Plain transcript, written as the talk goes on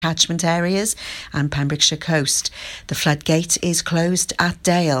catchment areas and Pembrokeshire coast. The floodgate is closed at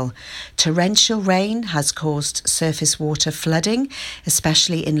Dale. Torrential rain has caused surface water flooding,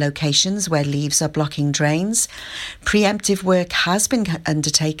 especially in locations where leaves are blocking drains. Preemptive work has been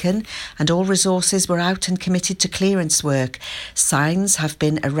undertaken and all resources were out and committed to clearance work. Signs have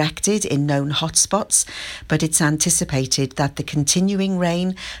been erected in known hotspots, but it's anticipated that the continuing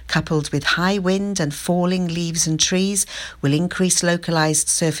rain, coupled with high wind and falling leaves and trees, will increase localised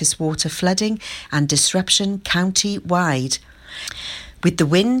surface water flooding and disruption county-wide. With the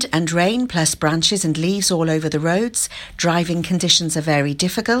wind and rain plus branches and leaves all over the roads, driving conditions are very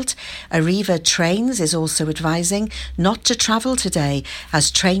difficult. Arriva Trains is also advising not to travel today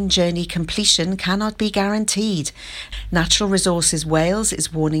as train journey completion cannot be guaranteed. Natural Resources Wales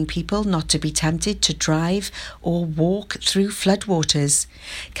is warning people not to be tempted to drive or walk through floodwaters.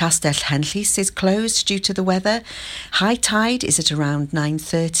 Castell Henllys is closed due to the weather. High tide is at around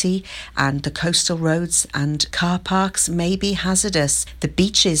 9:30 and the coastal roads and car parks may be hazardous. The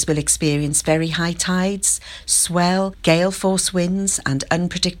beaches will experience very high tides, swell, gale force winds and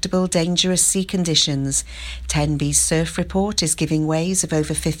unpredictable dangerous sea conditions. Tenby's surf report is giving waves of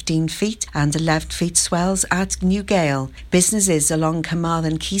over 15 feet and 11 feet swells at Newgale. Businesses along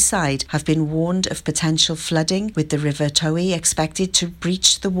Carmarthen Quayside have been warned of potential flooding, with the River Towy expected to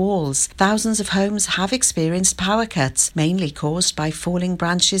breach the walls. Thousands of homes have experienced power cuts, mainly caused by falling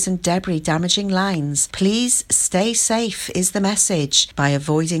branches and debris damaging lines. Please stay safe is the message by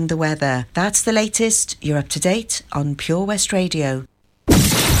avoiding the weather. That's the latest. You're up to date on Pure West Radio.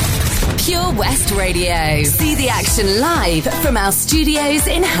 Pure West Radio. See the action live from our studios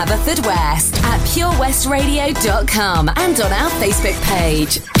in Haverfordwest at purewestradio.com and on our Facebook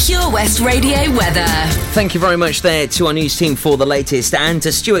page. Pure West Radio weather. Thank you very much there to our news team for the latest and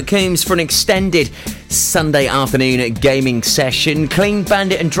to Stuart Coombs for an extended Sunday afternoon gaming session. Clean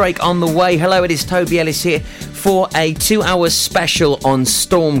Bandit and Drake on the way. Hello, it is Toby Ellis here for a 2-hour special on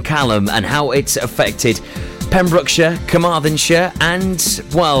Storm Callum and how it's affected Pembrokeshire, Carmarthenshire and,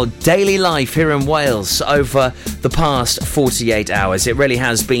 well, daily life here in Wales over the past 48 hours. It really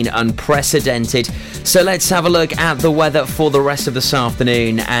has been unprecedented. So let's have a look at the weather for the rest of this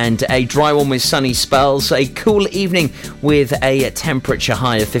afternoon. And a dry one with sunny spells, a cool evening with a temperature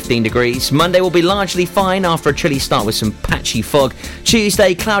high of 15 degrees. Monday will be largely fine after a chilly start with some patchy fog.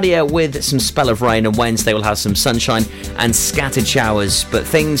 Tuesday, cloudier with some spell of rain, and Wednesday will have some sunshine and scattered showers. But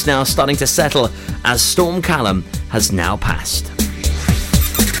things now starting to settle as Storm Callum has now passed.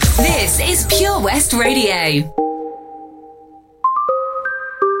 This is Pure West Radio.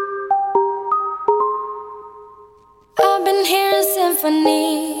 I've been hearing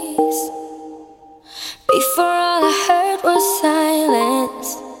symphonies. Before all I heard was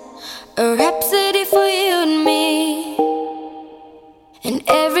silence. A rhapsody for you and me. And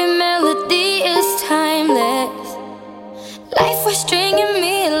every melody is timeless. Life was stringing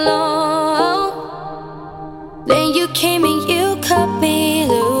me along. Then you came and you cut me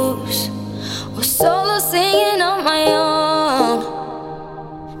loose. Was solo singing on my own.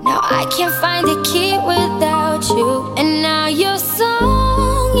 Now I can't find a key without you. And